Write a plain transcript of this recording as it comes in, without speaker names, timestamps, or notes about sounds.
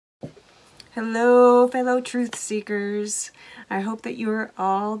Hello, fellow truth seekers. I hope that you're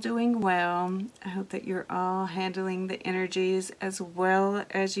all doing well. I hope that you're all handling the energies as well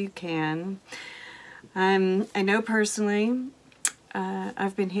as you can. I know personally,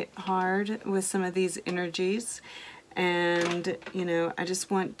 I've been hit hard with some of these energies, and I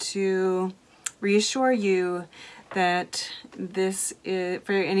just want to reassure you that this is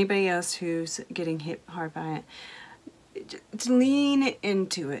for anybody else who's getting hit hard by it. To lean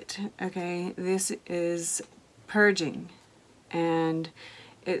into it, okay? This is purging and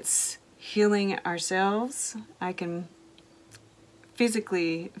it's healing ourselves. I can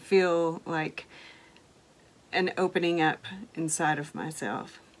physically feel like an opening up inside of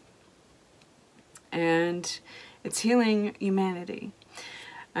myself, and it's healing humanity.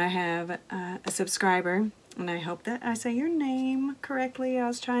 I have a subscriber, and I hope that I say your name correctly. I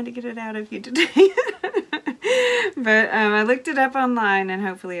was trying to get it out of you today. But I looked it up online, and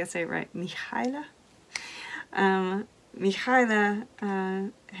hopefully I say it right. Mihaila.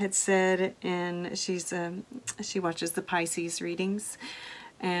 Mihaila had said, and she watches the Pisces readings,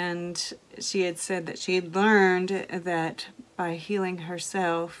 and she had said that she had learned that by healing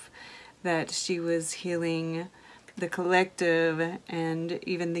herself, that she was healing the collective and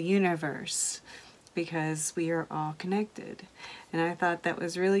even the universe, because we are all connected. And I thought that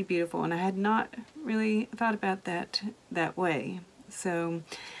was really beautiful, and I had not really thought about that way. So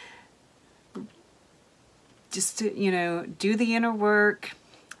just to, do the inner work.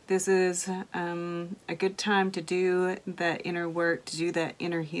 This is a good time to do that inner work, to do that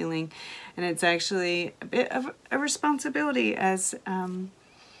inner healing. And it's actually a bit of a responsibility as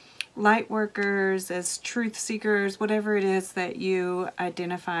light workers, as truth seekers, whatever it is that you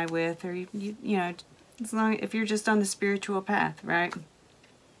identify with, or as long if you're just on the spiritual path, right?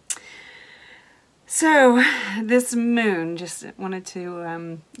 So this moon, just wanted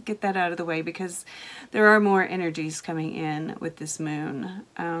to get that out of the way, because there are more energies coming in with this moon.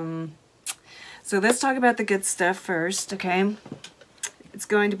 So let's talk about the good stuff first, okay? It's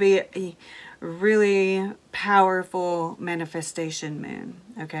going to be a really powerful manifestation moon,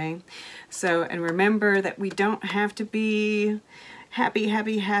 okay? So, and remember that we don't have to be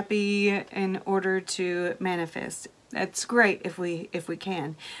happy in order to manifest. That's great if we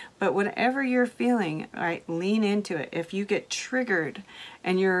can, but whatever you're feeling, right, lean into it. If you get triggered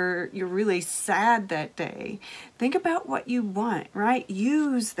and you're really sad that day, think about what you want, right?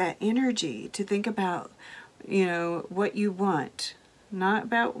 Use that energy to think about, what you want, not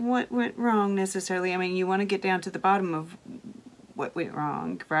about what went wrong necessarily. I mean, you want to get down to the bottom of what went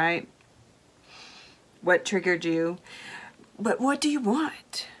wrong, right? What triggered you, but what do you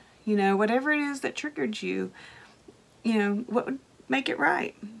want? Whatever it is that triggered you, what would make it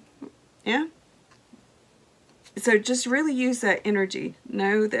right? Yeah? So just really use that energy.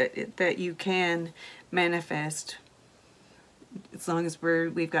 Know that you can manifest, as long as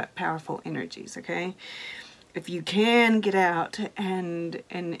we've got powerful energies, okay? If you can get out and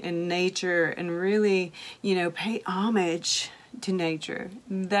in nature and really, pay homage to nature,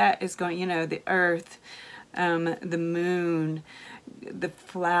 that is going, the earth, the moon, the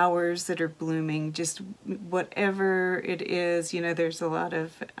flowers that are blooming, just whatever it is, there's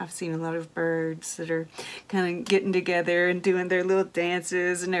I've seen a lot of birds that are kind of getting together and doing their little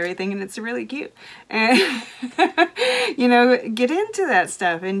dances and everything, and it's really cute. And, get into that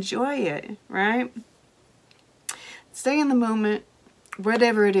stuff, enjoy it, right? Stay in the moment,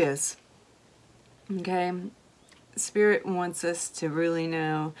 whatever it is, okay? Spirit wants us to really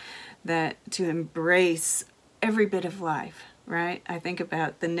know that, to embrace every bit of life, right? I think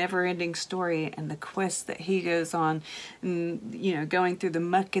about the never-ending story and the quest that he goes on, and, going through the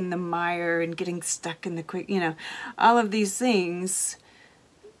muck and the mire and getting stuck in the quick, all of these things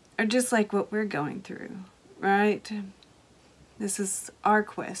are just like what we're going through, right? This is our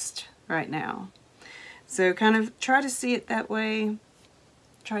quest right now. So kind of try to see it that way.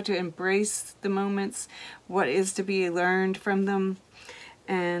 Try to embrace the moments, what is to be learned from them,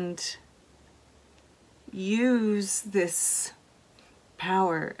 and use this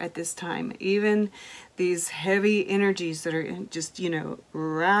power at this time. Even these heavy energies that are just,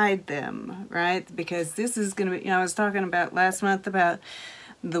 ride them, right? Because this is going to be, I was talking about last month about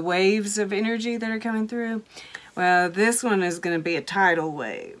the waves of energy that are coming through. Well, this one is going to be a tidal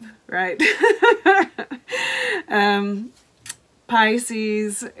wave, right?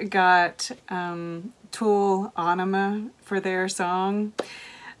 Pisces got Tool Anima for their song,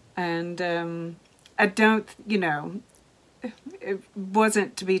 and I don't, it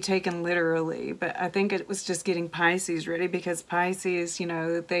wasn't to be taken literally, but I think it was just getting Pisces ready, because Pisces,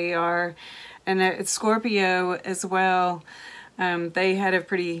 they are, and it's Scorpio as well. They had a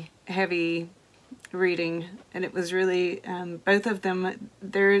pretty heavy reading, and it was really both of them,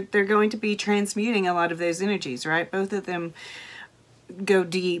 they're going to be transmuting a lot of those energies, right? Both of them go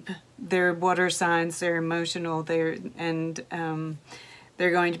deep. They're water signs, they're emotional, they're going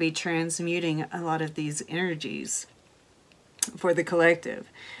to be transmuting a lot of these energies for the collective.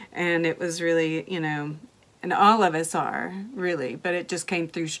 And it was really, you know, and all of us are really, but it just came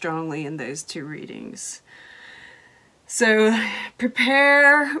through strongly in those two readings. So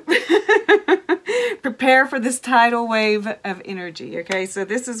prepare prepare for this tidal wave of energy. Okay, so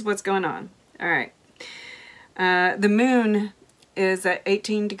this is what's going on. All right, the moon is at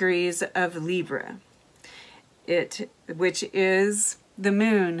 18 degrees of Libra, which is the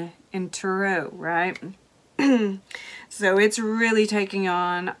moon in Tarot, right? So it's really taking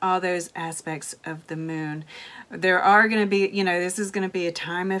on all those aspects of the moon. There are going to be, you know, this is going to be a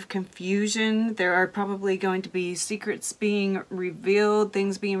time of confusion. There are probably going to be secrets being revealed,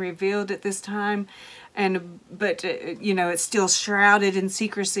 things being revealed at this time. But you know, it's still shrouded in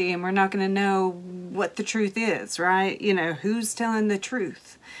secrecy, and we're not going to know what the truth is, right? You know, who's telling the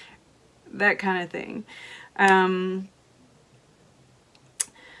truth? That kind of thing.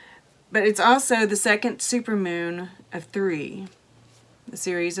 But it's also the second supermoon of 3, the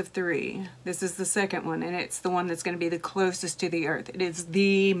series of 3. This is the second one, and it's the one that's going to be the closest to the Earth. It is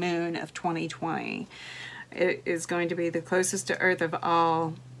the moon of 2020. It is going to be the closest to Earth of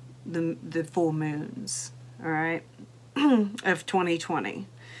all the full moons, all right, of 2020.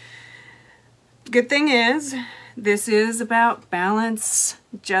 Good thing is, this is about balance,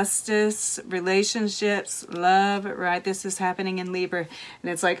 justice, relationships, love, right? This is happening in Libra.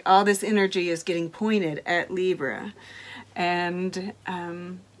 And it's like all this energy is getting pointed at Libra. And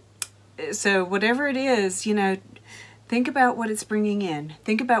so whatever it is, you know, think about what it's bringing in.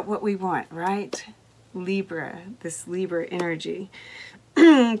 Think about what we want, right? Libra, this Libra energy.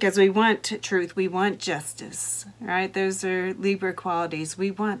 Because we want truth, we want justice, right? Those are Libra qualities.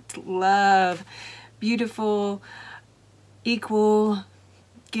 We want love, beautiful, equal,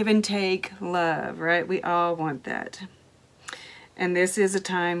 give and take love, right? We all want that. And this is a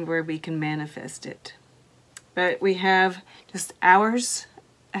time where we can manifest it. But we have just hours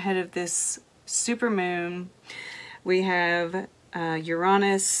ahead of this supermoon. We have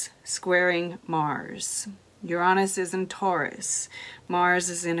Uranus squaring Mars. Uranus is in Taurus. Mars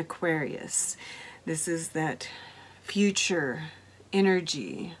is in Aquarius. This is that future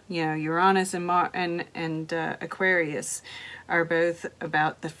energy. You know, Uranus and Aquarius are both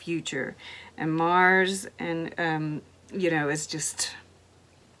about the future. And Mars and you know, is just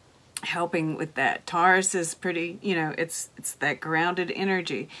helping with that. Taurus is pretty, you know, it's that grounded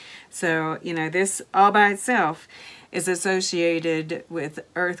energy. So, you know, this all by itself is associated with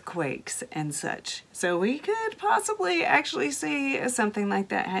earthquakes and such. So we could possibly actually see something like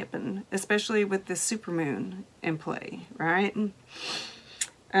that happen, especially with the supermoon in play, right?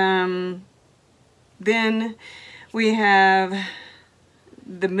 Then we have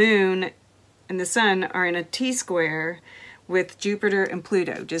the moon and the sun are in a T-square with Jupiter and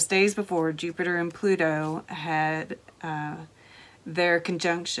Pluto. Just days before, Jupiter and Pluto had their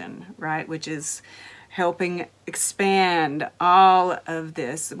conjunction, right? Which is helping expand all of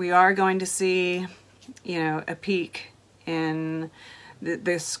this. We are going to see, you know, a peak in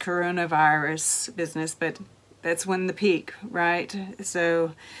this coronavirus business, but that's when the peak, right?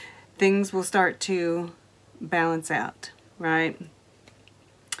 So things will start to balance out, right?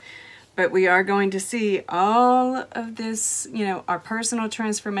 But we are going to see all of this, you know, our personal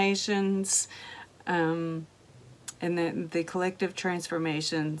transformations, and then the collective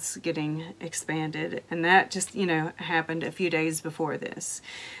transformations getting expanded. And that just, you know, happened a few days before this.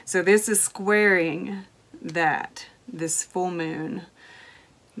 So this is squaring that, this full moon.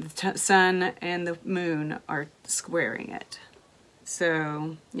 The sun and the moon are squaring it.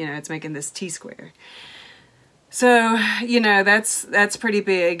 So, you know, it's making this T-square. So, you know, that's pretty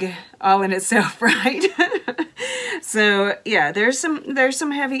big all in itself, right? So, yeah, there's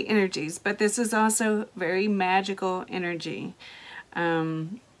some heavy energies, but this is also very magical energy. Yeah,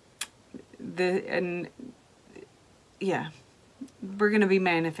 we're going to be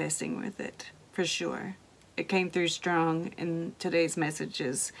manifesting with it for sure. It came through strong in today's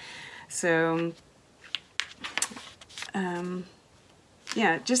messages. So,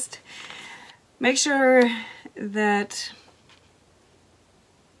 yeah, just make sure that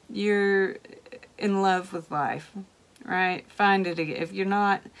you're in love with life, right? Find it again. If you're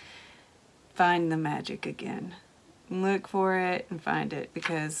not, find the magic again. Look for it and find it,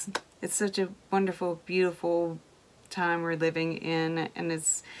 because it's such a wonderful, beautiful time we're living in, and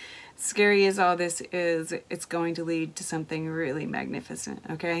as scary as all this is, it's going to lead to something really magnificent,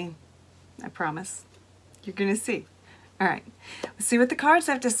 okay? I promise. You're going to see. All right, let's see what the cards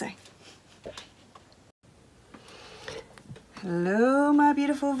have to say. Hello, my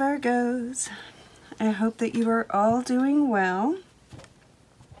beautiful Virgos. I hope that you are all doing well.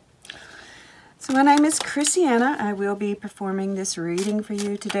 So my name is Christiana. I will be performing this reading for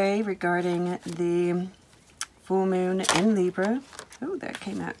you today regarding the full moon in Libra. Oh, that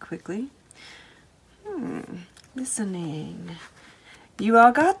came out quickly. Listening. You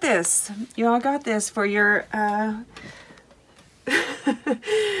all got this. You all got this for your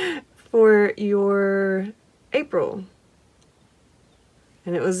for your April.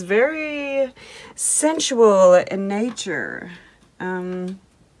 And it was very sensual in nature. Or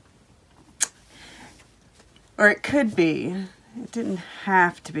it could be. It didn't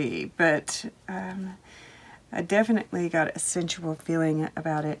have to be, but I definitely got a sensual feeling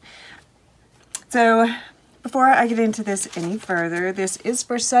about it. So, before I get into this any further, this is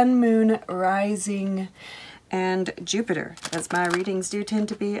for Sun, Moon, Rising, and Jupiter, as my readings do tend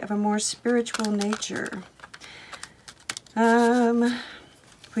to be of a more spiritual nature.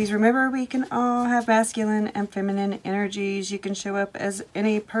 Please remember, we can all have masculine and feminine energies. You can show up as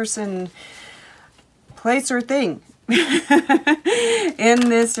any person, place, or thing in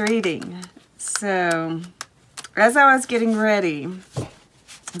this reading. So, as I was getting ready,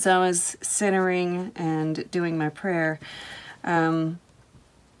 as I was centering and doing my prayer,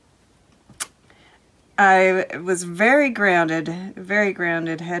 I was very grounded,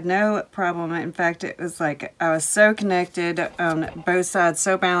 had no problem. In fact, it was like I was so connected on both sides,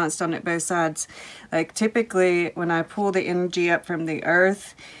 so balanced on both sides. Like typically when I pull the energy up from the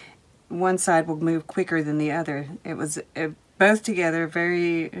earth, one side will move quicker than the other. It was both together,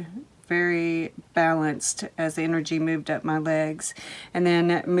 very, very balanced as the energy moved up my legs, and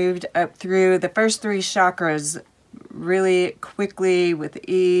then moved up through the first three chakras really quickly with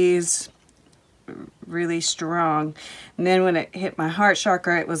ease, really strong. And then when it hit my heart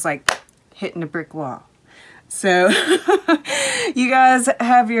chakra, it was like hitting a brick wall. So you guys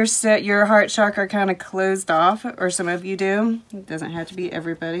have your heart chakra kind of closed off, or some of you do. It doesn't have to be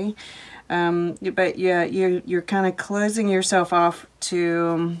everybody. But yeah, you're kind of closing yourself off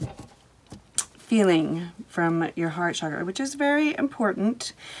to feeling from your heart chakra, which is very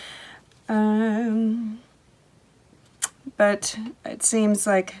important. But it seems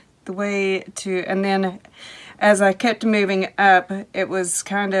like the way to, and then as I kept moving up, it was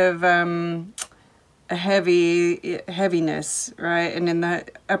kind of a heaviness, right? And in the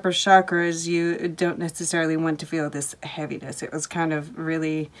upper chakras, you don't necessarily want to feel this heaviness. It was kind of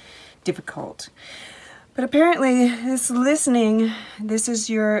really difficult. But apparently this listening, this is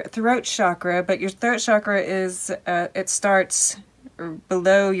your throat chakra, but your throat chakra is, it starts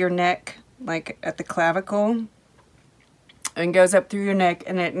below your neck, like at the clavicle, and goes up through your neck,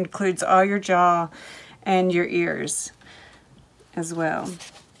 and it includes all your jaw and your ears as well.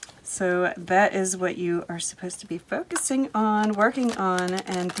 So that is what you are supposed to be focusing on, working on,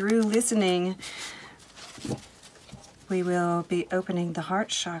 and through listening, we will be opening the heart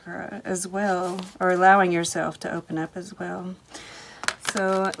chakra as well, or allowing yourself to open up as well.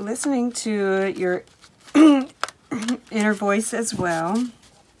 So listening to your inner voice as well.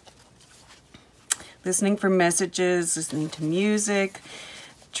 Listening for messages, listening to music,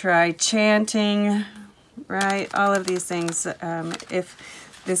 try chanting, right? All of these things. If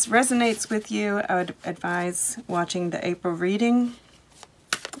this resonates with you, I would advise watching the April reading.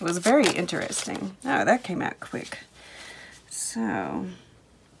 It was very interesting. Oh, that came out quick. So,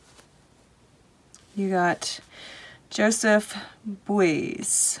 you got Joseph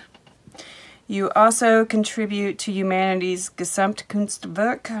Beuys. You also contribute to humanity's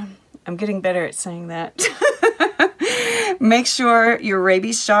Gesamtkunstwerk. I'm getting better at saying that. Make sure your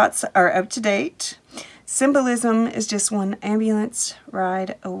rabies shots are up to date. Symbolism is just one ambulance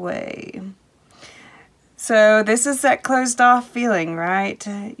ride away. So this is that closed off feeling, right?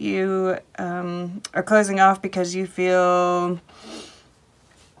 You are closing off because you feel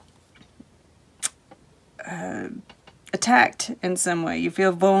attacked in some way. You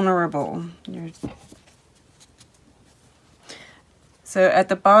feel vulnerable. So at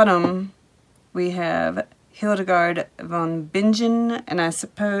the bottom, we have Hildegard von Bingen, and I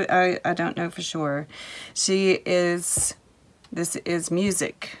suppose, I don't know for sure. This is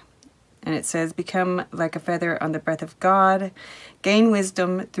music. And it says, become like a feather on the breath of God. Gain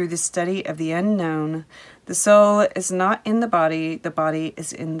wisdom through the study of the unknown. The soul is not in the body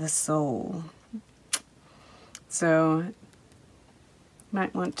is in the soul. So, you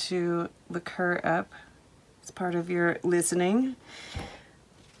might want to look her up as part of your listening.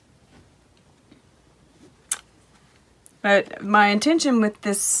 But my intention with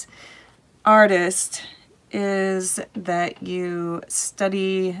this artist is that you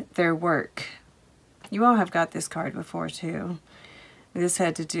study their work. You all have got this card before too. This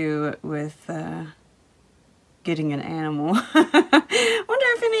had to do with getting an animal. Wonder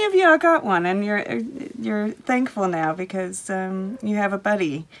if any of y'all got one, and you're thankful now because you have a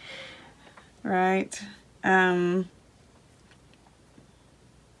buddy, right?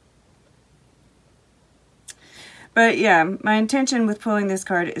 But yeah, my intention with pulling this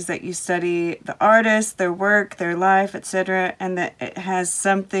card is that you study the artist, their work, their life, etc., and that it has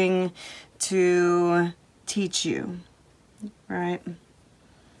something to teach you, right?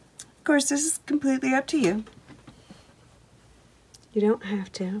 Of course, this is completely up to you. You don't have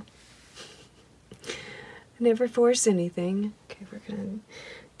to. Never force anything. Okay, we're gonna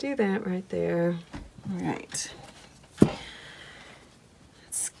do that right there. All right.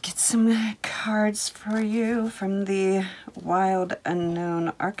 Let's get some cards for you from the Wild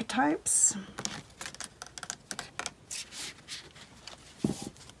Unknown Archetypes.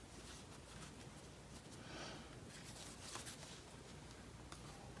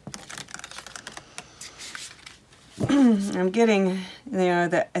 I'm getting,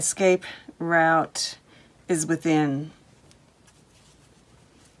 the escape route is within.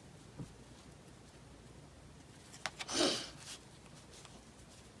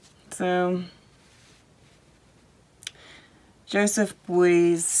 So, Joseph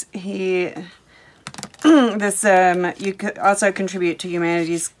Beuys, you could also contribute to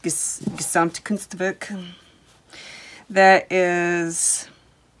humanity's Gesamtkunstwerk. That is,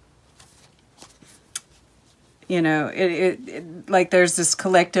 like there's this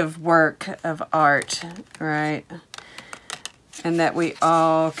collective work of art, right? And that we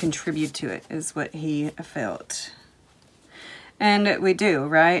all contribute to it is what he felt. And we do,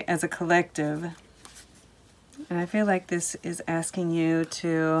 right? As a collective. And I feel like this is asking you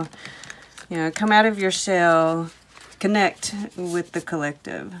to, come out of your shell, connect with the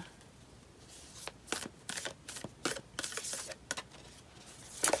collective.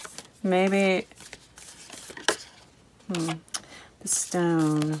 Maybe the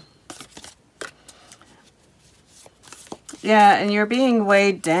stone. Yeah, and you're being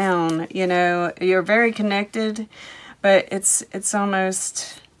weighed down, you're very connected, but it's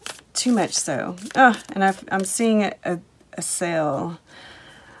almost too much so. Oh, and I'm seeing a sail.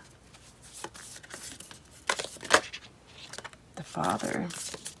 The Father.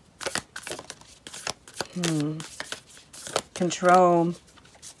 Control.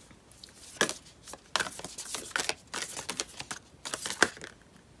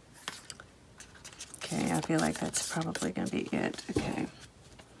 Okay, I feel like that's probably going to be it. Okay.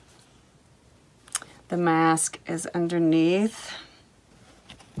 The Mask is underneath.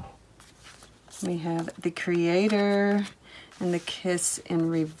 We have the Creator and the Kiss in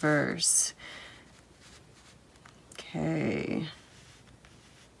reverse. Okay.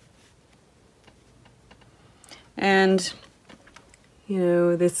 And,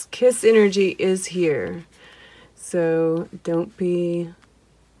 this Kiss energy is here. So don't be,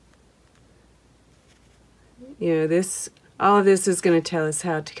 all of this is going to tell us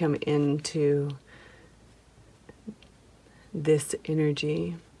how to come into this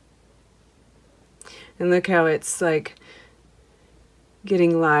energy. And look how it's like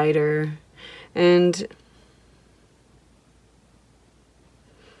getting lighter. And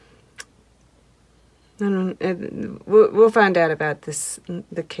I don't. We'll find out about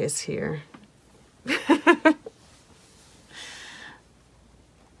the kiss here.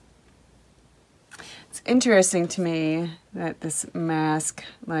 It's interesting to me that this mask,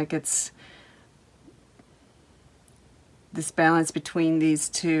 like it's this balance between these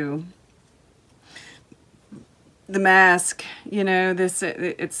two. The mask,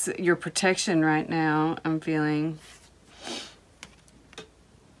 it's your protection right now, I'm feeling.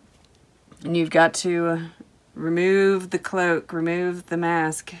 And you've got to remove the cloak, remove the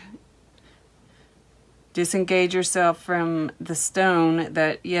mask. Disengage yourself from the stone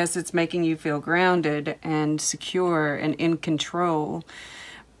that, yes, it's making you feel grounded and secure and in control,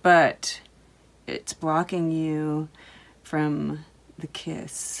 but it's blocking you from the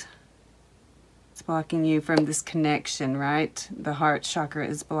kiss. It's blocking you from this connection, right? The heart chakra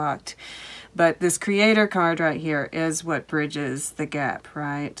is blocked. But this Creator card right here is what bridges the gap,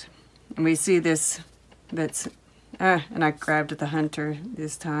 right? And we see this, and I grabbed the Hunter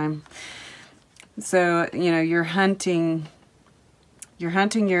this time. So, you're hunting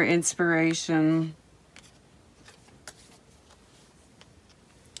your inspiration.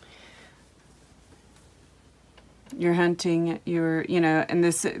 You're hunting, and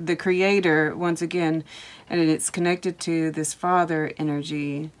the creator, once again, and it's connected to this father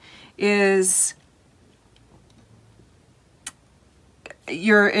energy, is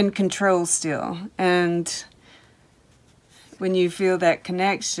you're in control still. And when you feel that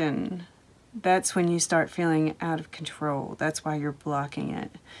connection, that's when you start feeling out of control. That's why you're blocking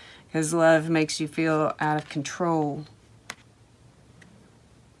it. Because love makes you feel out of control.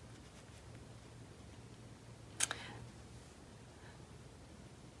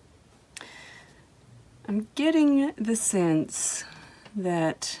 I'm getting the sense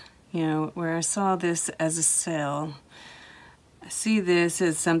that, where I saw this as a cell, I see this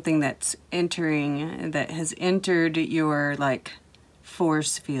as something that's entering, that has entered your, like,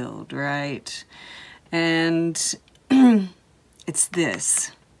 force field, right? And it's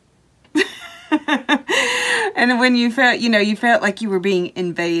this. And when you felt, you felt like you were being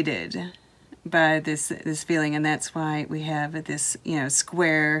invaded by this feeling, and that's why we have this,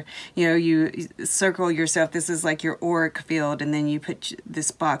 square, you circle yourself. This is like your auric field, and then you put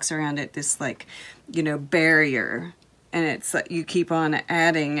this box around it, this, like, barrier. And it's like you keep on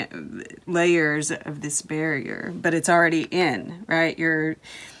adding layers of this barrier, but it's already in, right? You're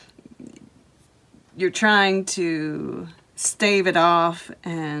trying to stave it off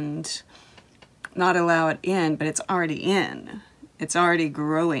and not allow it in, but it's already in. It's already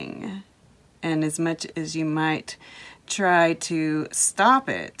growing. And as much as you might try to stop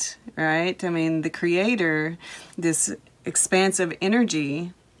it, right? I mean, the creator, this expansive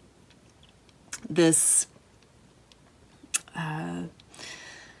energy, this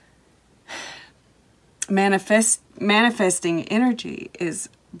manifesting energy is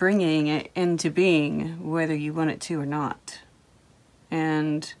bringing it into being, whether you want it to or not.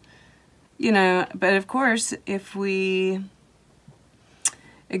 And, but of course, if we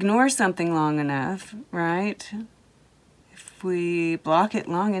ignore something long enough, right? If we block it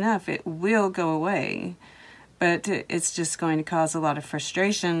long enough, it will go away. But it's just going to cause a lot of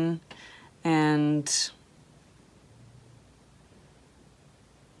frustration and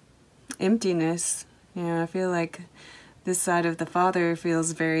emptiness. I feel like this side of the father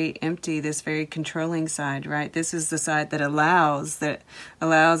feels very empty, this very controlling side, right? This is the side that allows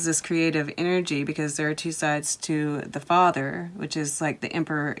this creative energy, because there are two sides to the father, which is like the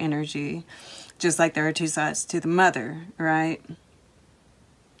emperor energy, just like there are two sides to the mother, right?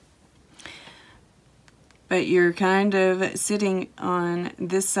 But you're kind of sitting on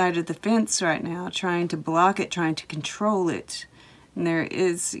this side of the fence right now, trying to block it, trying to control it. And there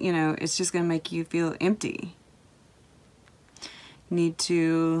is, it's just going to make you feel empty. You need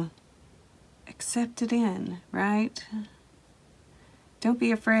to accept it in, right? Don't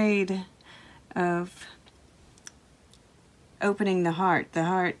be afraid of opening the heart. The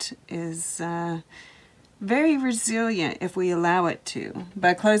heart is very resilient if we allow it to.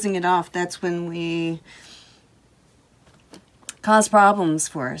 By closing it off, that's when we cause problems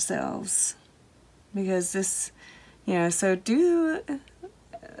for ourselves. Because this, so do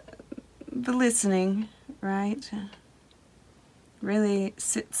the listening, right? Really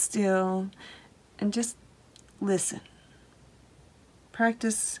sit still and just listen.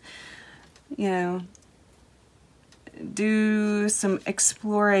 Practice, do some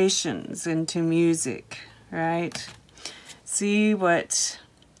explorations into music, right? See what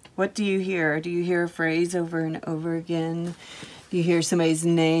do you hear? Do you hear a phrase over and over again? Do you hear somebody's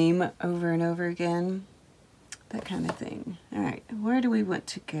name over and over again? That kind of thing. All right, where do we want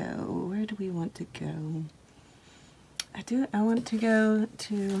to go? Where do we want to go? I want to go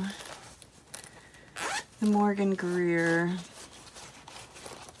to the Morgan Greer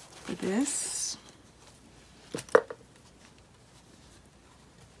for this.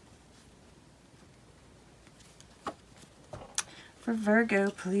 For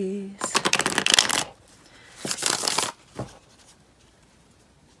Virgo, please.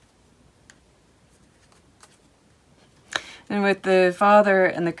 And with the Father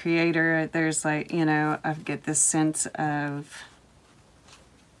and the Creator, there's like, I get this sense of,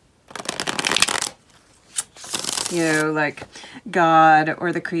 like God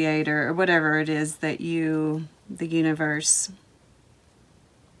or the Creator or whatever it is that the universe,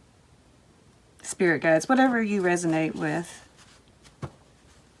 spirit guides, whatever you resonate with,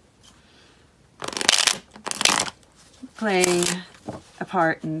 playing a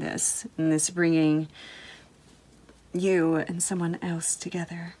part in this bringing you and someone else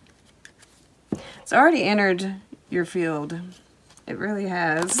together. It's already entered your field. It really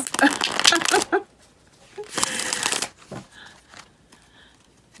has.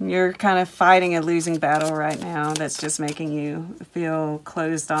 You're kind of fighting a losing battle right now that's just making you feel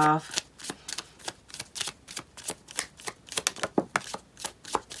closed off.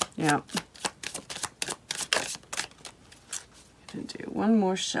 Yeah. Gonna do one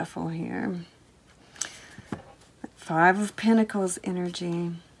more shuffle here. 5 of Pentacles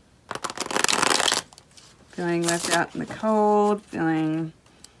energy. Feeling left out in the cold, feeling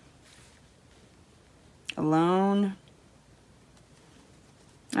alone.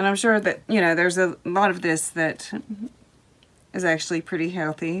 And I'm sure that, you know, there's a lot of this that is actually pretty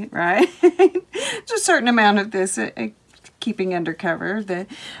healthy, right? Just a certain amount of this keeping undercover.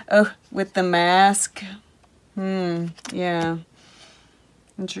 With the mask. Yeah.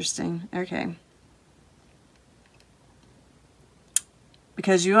 Interesting. Okay.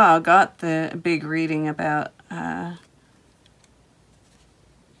 Because you all got the big reading about the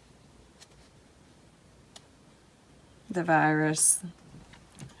virus.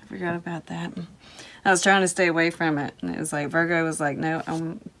 I forgot about that. I was trying to stay away from it. And it was like, Virgo was like, no,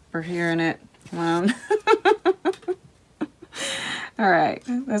 we're hearing it. Come on. All right.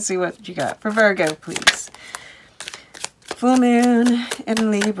 Let's see what you got for Virgo, please. Full moon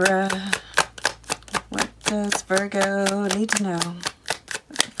in Libra. What does Virgo need to know?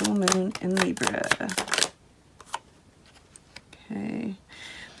 Full moon in Libra. Okay.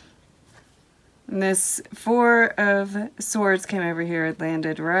 And this 4 of Swords came over here. It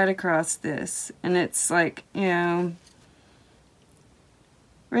landed right across this. And it's like, you know,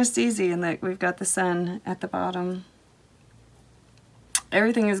 rest easy. And look, we've got the sun at the bottom.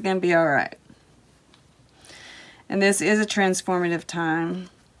 Everything is going to be all right. And this is a transformative time.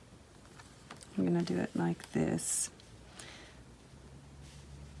 I'm going to do it like this.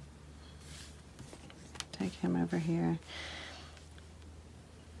 Take him over here.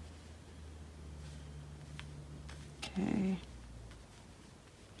 Okay.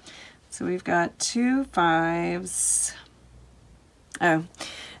 So we've got 2 5s. Oh,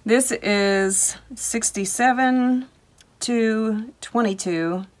 this is 67 to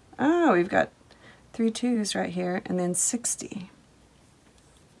 22. Oh, we've got 3 2s right here, and then 60.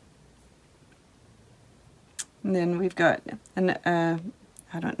 And then we've got an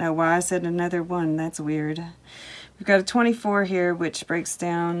I don't know why I said another 1. That's weird. We've got a 24 here, which breaks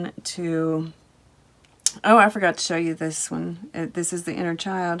down to... Oh, I forgot to show you this one. This is the inner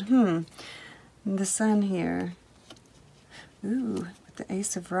child. And the sun here. Ooh, with the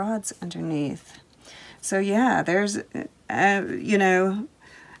Ace of Rods underneath. So yeah, there's, you know,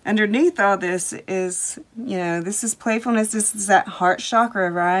 underneath all this is, you know, this is playfulness. This is that heart chakra,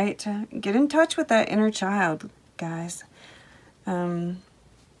 right? Get in touch with that inner child, guys.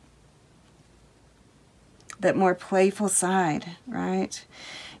 That more playful side, right?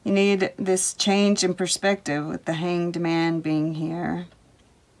 You need this change in perspective with the Hanged Man being here.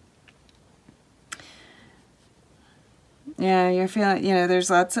 Yeah, you're feeling, you know, there's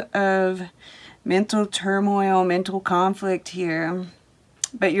lots of mental turmoil, mental conflict here.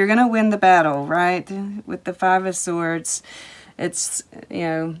 But you're going to win the battle, right? With the 5 of Swords, it's, you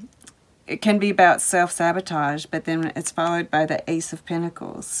know, it can be about self-sabotage, but then it's followed by the Ace of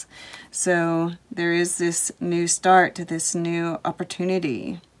Pentacles. So there is this new start to this new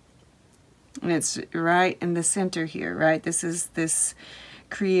opportunity. And it's right in the center here, right? This is this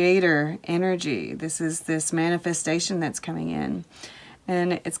creator energy. This is this manifestation that's coming in.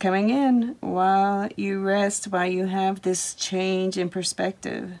 And it's coming in while you rest, while you have this change in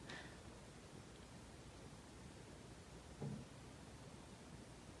perspective.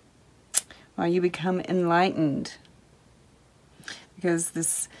 While you become enlightened. Because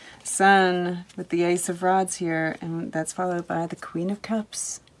this sun with the Ace of Rods here, and that's followed by the Queen of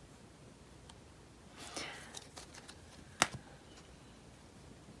Cups.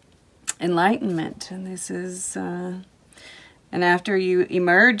 Enlightenment. And this is, and after you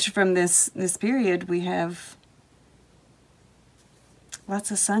emerge from this period, we have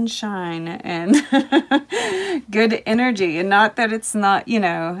lots of sunshine and good energy. And not that it's not, you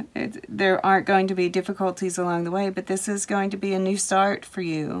know, there aren't going to be difficulties along the way, but this is going to be a new start for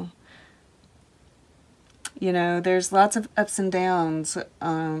you. You know, there's lots of ups and downs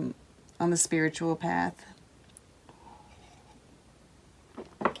on the spiritual path.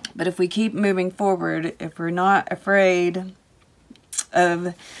 But if we keep moving forward, if we're not afraid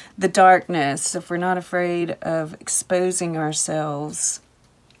of the darkness, if we're not afraid of exposing ourselves,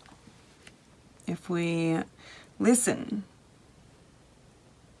 if we listen,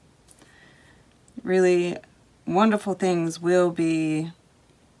 really wonderful things will be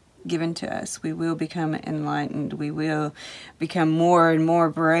given to us. We will become enlightened. We will become more and more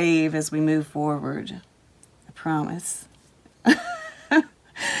brave as we move forward. I promise.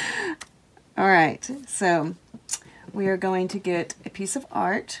 All right, so we are going to get a piece of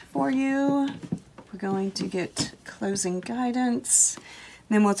art for you. We're going to get closing guidance.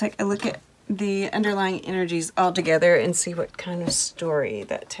 Then we'll take a look at the underlying energies all together and see what kind of story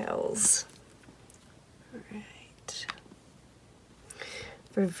that tells. All right.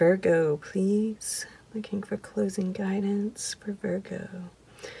 For Virgo, please. Looking for closing guidance for Virgo.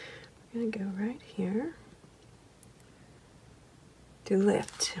 We're going to go right here to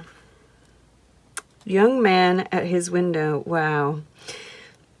lift. Young man at his window. Wow.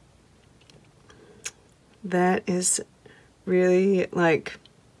 That is really like,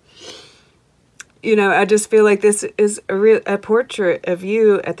 you know, I just feel like this is a portrait of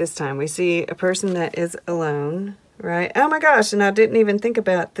you at this time. We see a person that is alone, right? Oh my gosh, and I didn't even think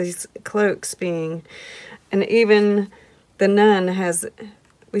about these cloaks being, and even the nun has,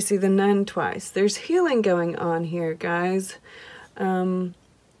 we see the nun twice. There's healing going on here, guys. And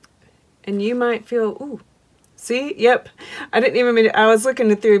you might feel, ooh, see? Yep. I didn't even mean, I was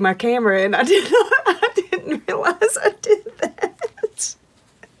looking through my camera and I didn't realize I did that.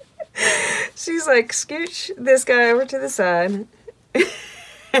 She's like, scooch this guy over to the side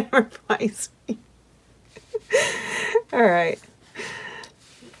and replace me. All right.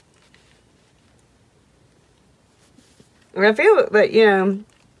 Well, I feel that, you know,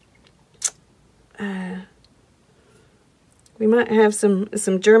 we might have some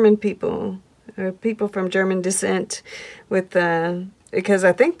German people, or people from German descent with, because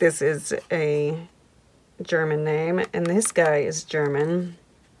I think this is a German name, and this guy is German.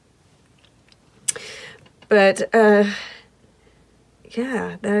 But, yeah,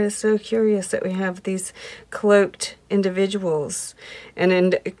 that is so curious that we have these cloaked individuals, and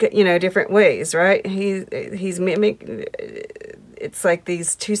in, you know, different ways, right? He's mimic. It's like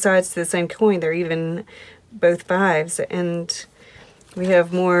these two sides to the same coin. They're even both fives, and we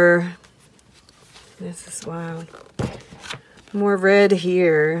have more. This is wild. More red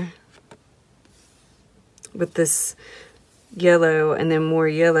here with this yellow, and then more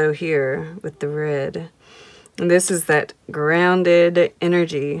yellow here with the red. And this is that grounded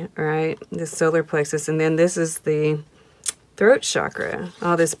energy, right? The solar plexus. And then this is the throat chakra.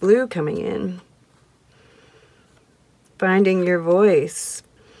 All this blue coming in. Finding your voice.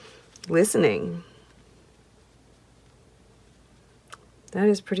 Listening. That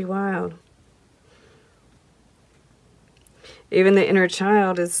is pretty wild. Even the inner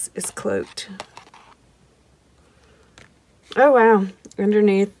child is cloaked. Oh, wow.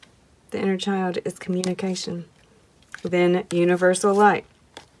 Underneath the inner child is communication. Then universal light.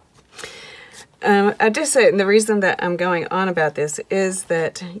 I just say, and the reason that I'm going on about this is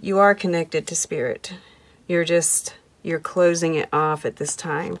that you are connected to spirit. You're closing it off at this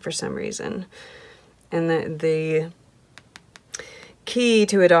time for some reason. And the key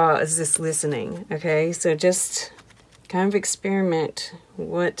to it all is this listening, okay? So just kind of experiment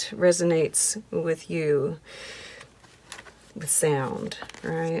what resonates with you with sound,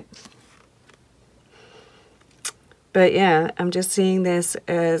 right? But yeah, I'm just seeing this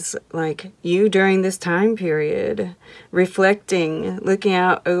as like you during this time period, reflecting, looking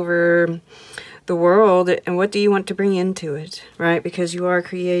out over the world, and what do you want to bring into it, right? Because you are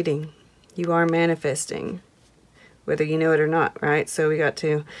creating, you are manifesting, whether you know it or not, right? So we got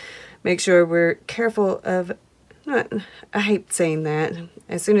to make sure we're careful of, I hate saying that.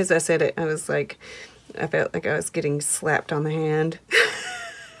 As soon as I said it, I was like, I felt like I was getting slapped on the hand.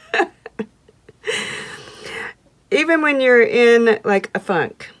 Even when you're in like a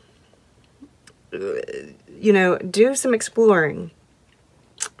funk, you know, do some exploring,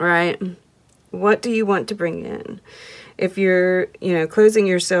 right? What do you want to bring in? If you're, you know, closing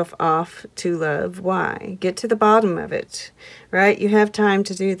yourself off to love, why? Get to the bottom of it, right? You have time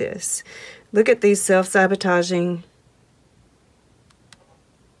to do this. Look at these self-sabotaging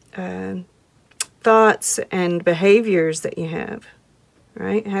thoughts and behaviors that you have,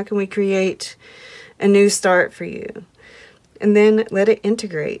 right? How can we create a new start for you? And then let it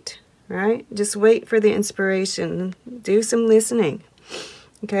integrate, right? Just wait for the inspiration. Do some listening,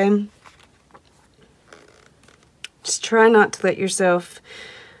 okay? Just try not to let yourself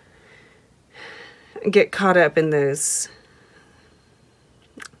get caught up in those.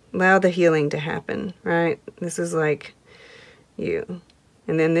 Allow the healing to happen, right? This is like you.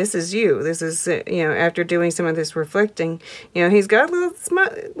 And then this is you. This is, you know, after doing some of this reflecting, you know, he's got a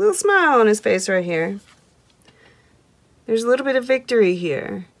little smile on his face right here. There's a little bit of victory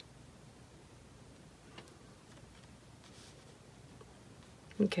here.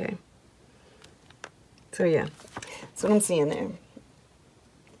 Okay. So yeah, that's what I'm seeing there.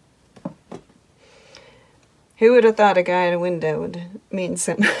 Who would have thought a guy at a window would mean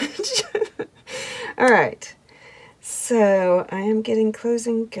so much? All right. So I am getting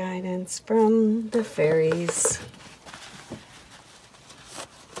closing guidance from the fairies.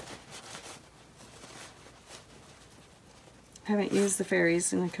 haven't used the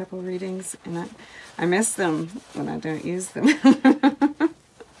fairies in a couple readings, and I miss them when I don't use them.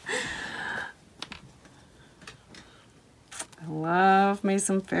 I love me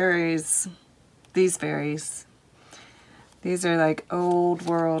some fairies. These fairies. These are like old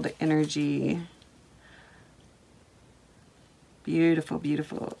world energy. Beautiful,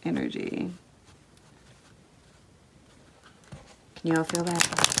 beautiful energy. Can y'all feel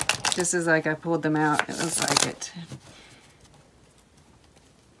that? Just as like I pulled them out, it was like it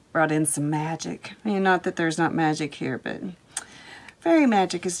brought in some magic. I mean, not that there's not magic here, but fairy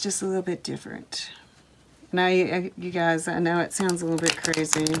magic is just a little bit different. Now, you guys, I know it sounds a little bit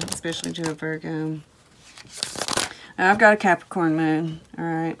crazy, especially to a Virgo. I've got a Capricorn moon, all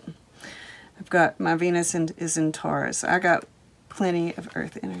right? I've got, my Venus is in Taurus. I got plenty of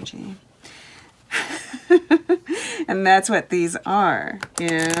earth energy. And that's what these are,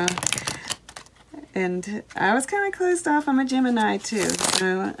 yeah. And I was kind of closed off. I'm a Gemini too,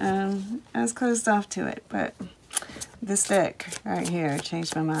 so I was closed off to it. But this deck right here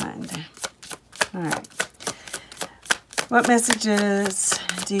changed my mind. All right. What messages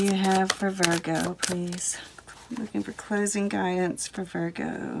do you have for Virgo, please? Looking for closing guidance for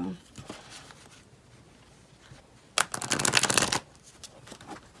Virgo.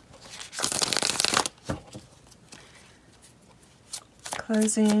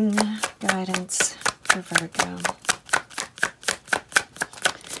 Closing guidance for Virgo.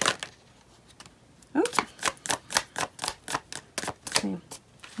 Oh.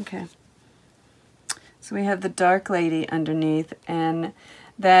 Okay. So we have the Dark Lady underneath, and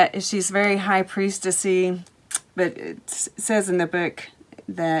that is, she's very high priestessy, but it says in the book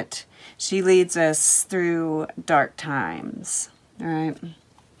that she leads us through dark times. All right.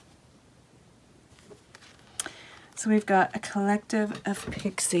 So we've got a collective of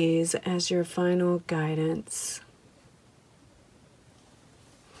pixies as your final guidance.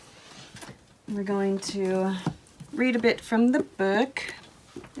 We're going to read a bit from the book.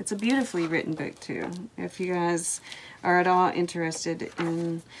 It's a beautifully written book too. If you guys are at all interested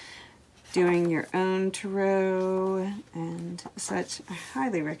in doing your own tarot and such, I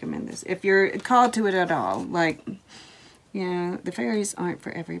highly recommend this. If you're called to it at all, like, you know, the fairies aren't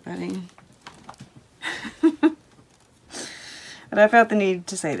for everybody. But I felt the need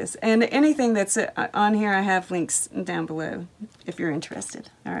to say this. And anything that's on here, I have links down below if you're interested.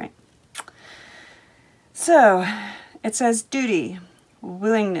 All right. So it says duty,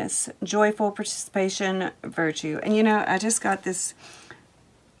 willingness, joyful participation, virtue. And you know, I just got this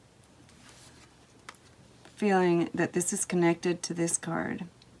feeling that this is connected to this card,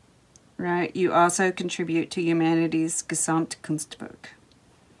 right? You also contribute to humanity's Gesamtkunstwerk.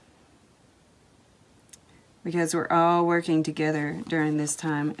 Because we're all working together during this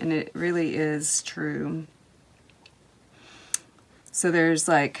time, and it really is true. So there's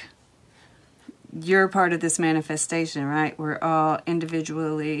like, you're part of this manifestation, right? We're all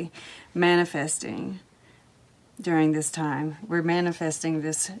individually manifesting during this time. We're manifesting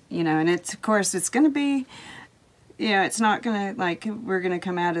this, you know, and it's, of course, it's going to be, you know, it's not going to, like, we're going to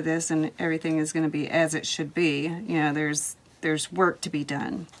come out of this and everything is going to be as it should be. You know, there's work to be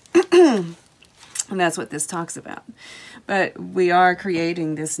done. And that's what this talks about. But we are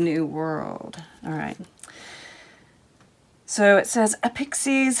creating this new world. All right. So it says, a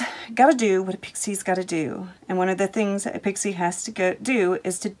pixie's got to do what a pixie's got to do. And one of the things that a pixie has to go do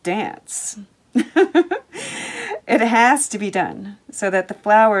is to dance. It has to be done so that the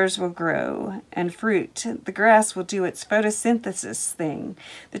flowers will grow and fruit. The grass will do its photosynthesis thing.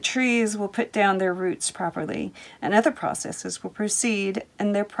 The trees will put down their roots properly. And other processes will proceed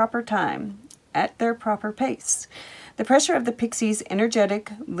in their proper time, at their proper pace. The pressure of the pixie's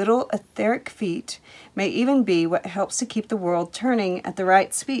energetic little etheric feet may even be what helps to keep the world turning at the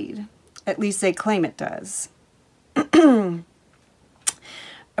right speed. At least they claim it does.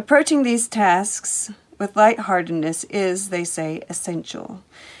 Approaching these tasks with lightheartedness is, they say, essential.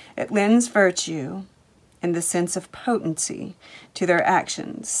 It lends virtue and the sense of potency to their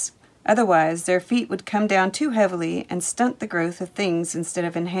actions. Otherwise, their feet would come down too heavily and stunt the growth of things instead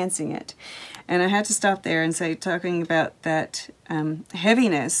of enhancing it. And I had to stop there and say, talking about that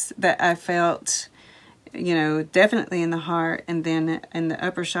heaviness that I felt, you know, definitely in the heart and then in the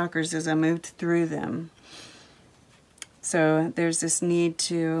upper chakras as I moved through them. So there's this need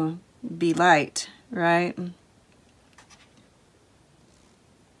to be light, right?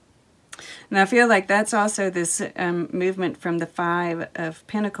 And I feel like that's also this movement from the Five of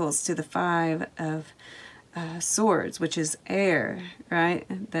Pentacles to the Five of Swords, which is air, right?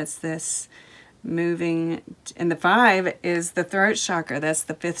 That's this moving, and the 5 is the throat chakra. That's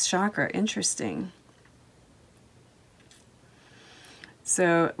the 5th chakra. Interesting.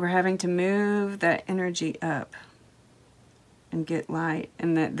 So we're having to move that energy up and get light,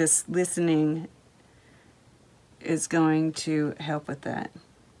 and that this listening is going to help with that.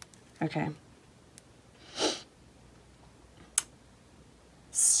 Okay.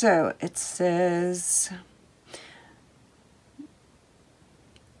 So it says,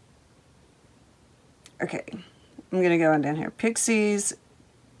 okay, I'm going to go on down here. Pixies.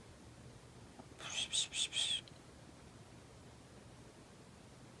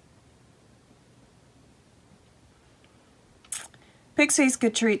 Pixies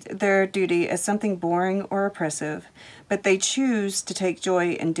could treat their duty as something boring or oppressive, but they choose to take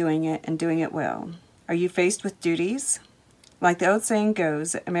joy in doing it and doing it well. Are you faced with duties? Like the old saying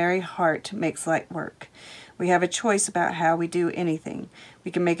goes, a merry heart makes light work. We have a choice about how we do anything.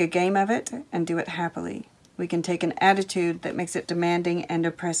 We can make a game of it and do it happily. We can take an attitude that makes it demanding and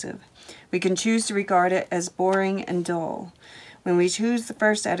oppressive. We can choose to regard it as boring and dull. When we choose the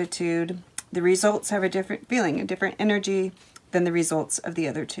first attitude, the results have a different feeling, a different energy than the results of the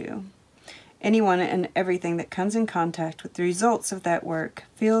other two. Anyone and everything that comes in contact with the results of that work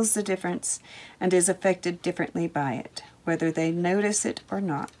feels the difference and is affected differently by it, whether they notice it or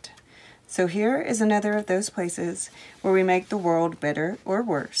not. So here is another of those places where we make the world better or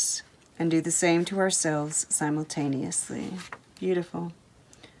worse and do the same to ourselves simultaneously. Beautiful.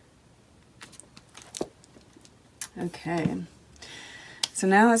 Okay. So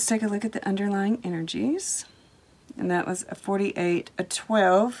now let's take a look at the underlying energies. And that was a 48, a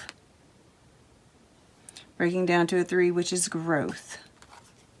 12, breaking down to a 3, which is growth.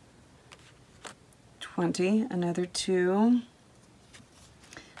 20, another 2,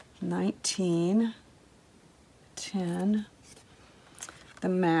 19, 10, the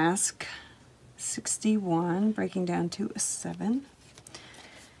mask, 61, breaking down to a 7,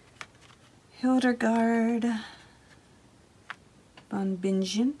 Hildegard von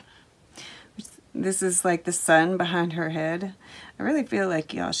Bingen. This is like the sun behind her head. I really feel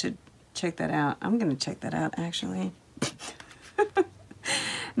like y'all should check that out. I'm going to check that out, actually.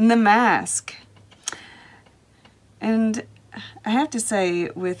 And the mask. And I have to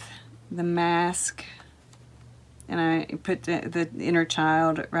say, with the mask, and I put the inner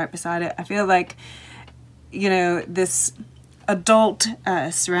child right beside it, I feel like, you know, this adult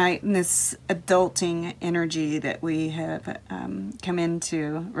us, right? And this adulting energy that we have come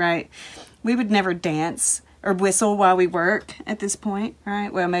into, right? We would never dance or whistle while we work at this point,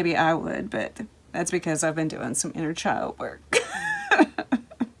 right? Well, maybe I would, but that's because I've been doing some inner child work.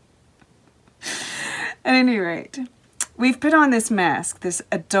 At any rate, we've put on this mask, this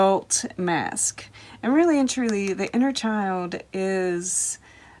adult mask. And really and truly, the inner child is,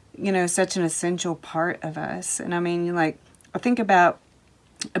 you know, such an essential part of us. And I mean, like, I think about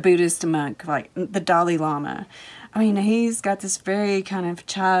a Buddhist monk, like the Dalai Lama. I mean, he's got this very kind of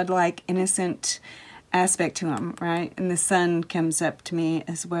childlike, innocent aspect to him, right? And the sun comes up to me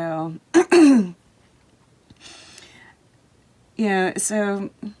as well. Yeah, so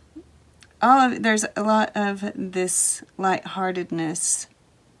there's a lot of this lightheartedness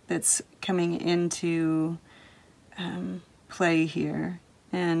that's coming into play here.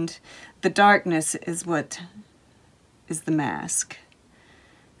 And the darkness is what is the mask.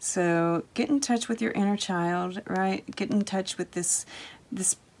 So get in touch with your inner child, right? Get in touch with this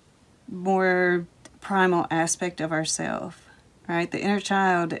more primal aspect of ourself, right? The inner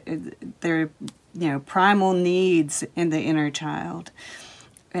child, there are, you know, primal needs in the inner child.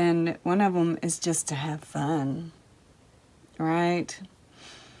 And one of them is just to have fun, right?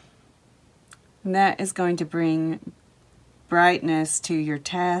 And that is going to bring brightness to your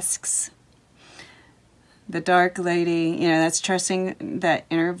tasks. The dark lady, you know, that's trusting that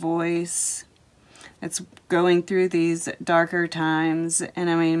inner voice. That's going through these darker times. And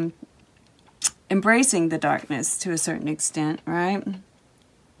I mean, embracing the darkness to a certain extent, right?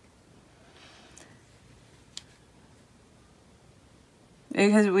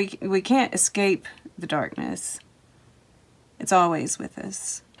 Because we can't escape the darkness. It's always with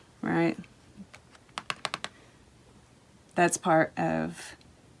us, right? That's part of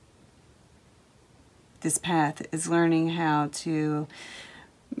this path, is learning how to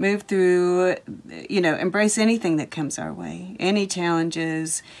move through, you know, embrace anything that comes our way, any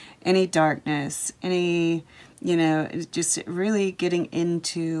challenges, any darkness, any, you know, just really getting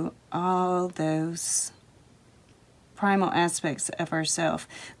into all those primal aspects of ourselves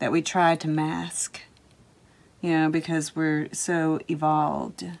that we try to mask, you know, because we're so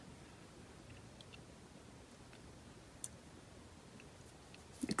evolved.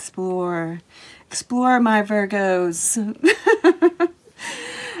 Explore my Virgos.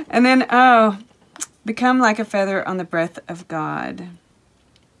 And then, become like a feather on the breath of God.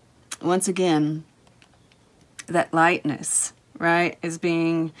 once again, that lightness, right, is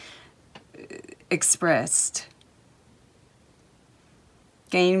being expressed.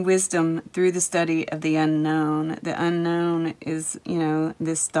 Gain wisdom through the study of the unknown. The unknown is, you know,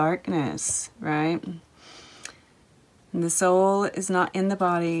 this darkness, right? And the soul is not in the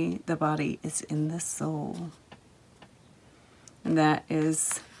body is in the soul. And that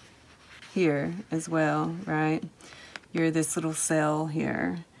is here as well, right? You're this little cell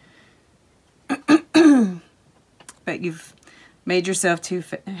here. But you've made yourself too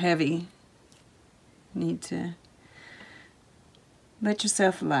heavy. You need to let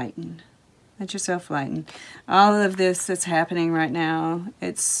yourself lighten. Let yourself lighten. All of this that's happening right now,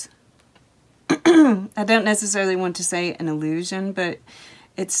 it's, I don't necessarily want to say an illusion, but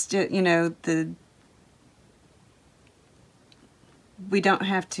it's just, you know, we don't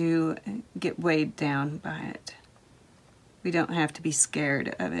have to get weighed down by it. We don't have to be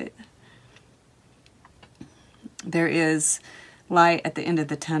scared of it. There is light at the end of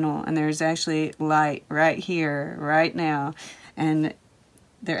the tunnel, and there's actually light right here, right now. And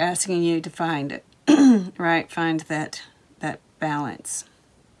they're asking you to find it, right? Find that balance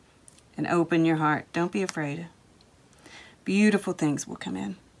and open your heart. Don't be afraid. Beautiful things will come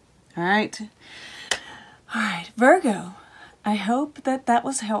in. All right? All right, Virgo, I hope that that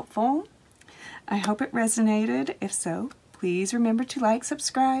was helpful. I hope it resonated. If so, please remember to like,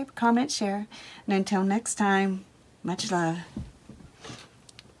 subscribe, comment, share. And until next time, much love.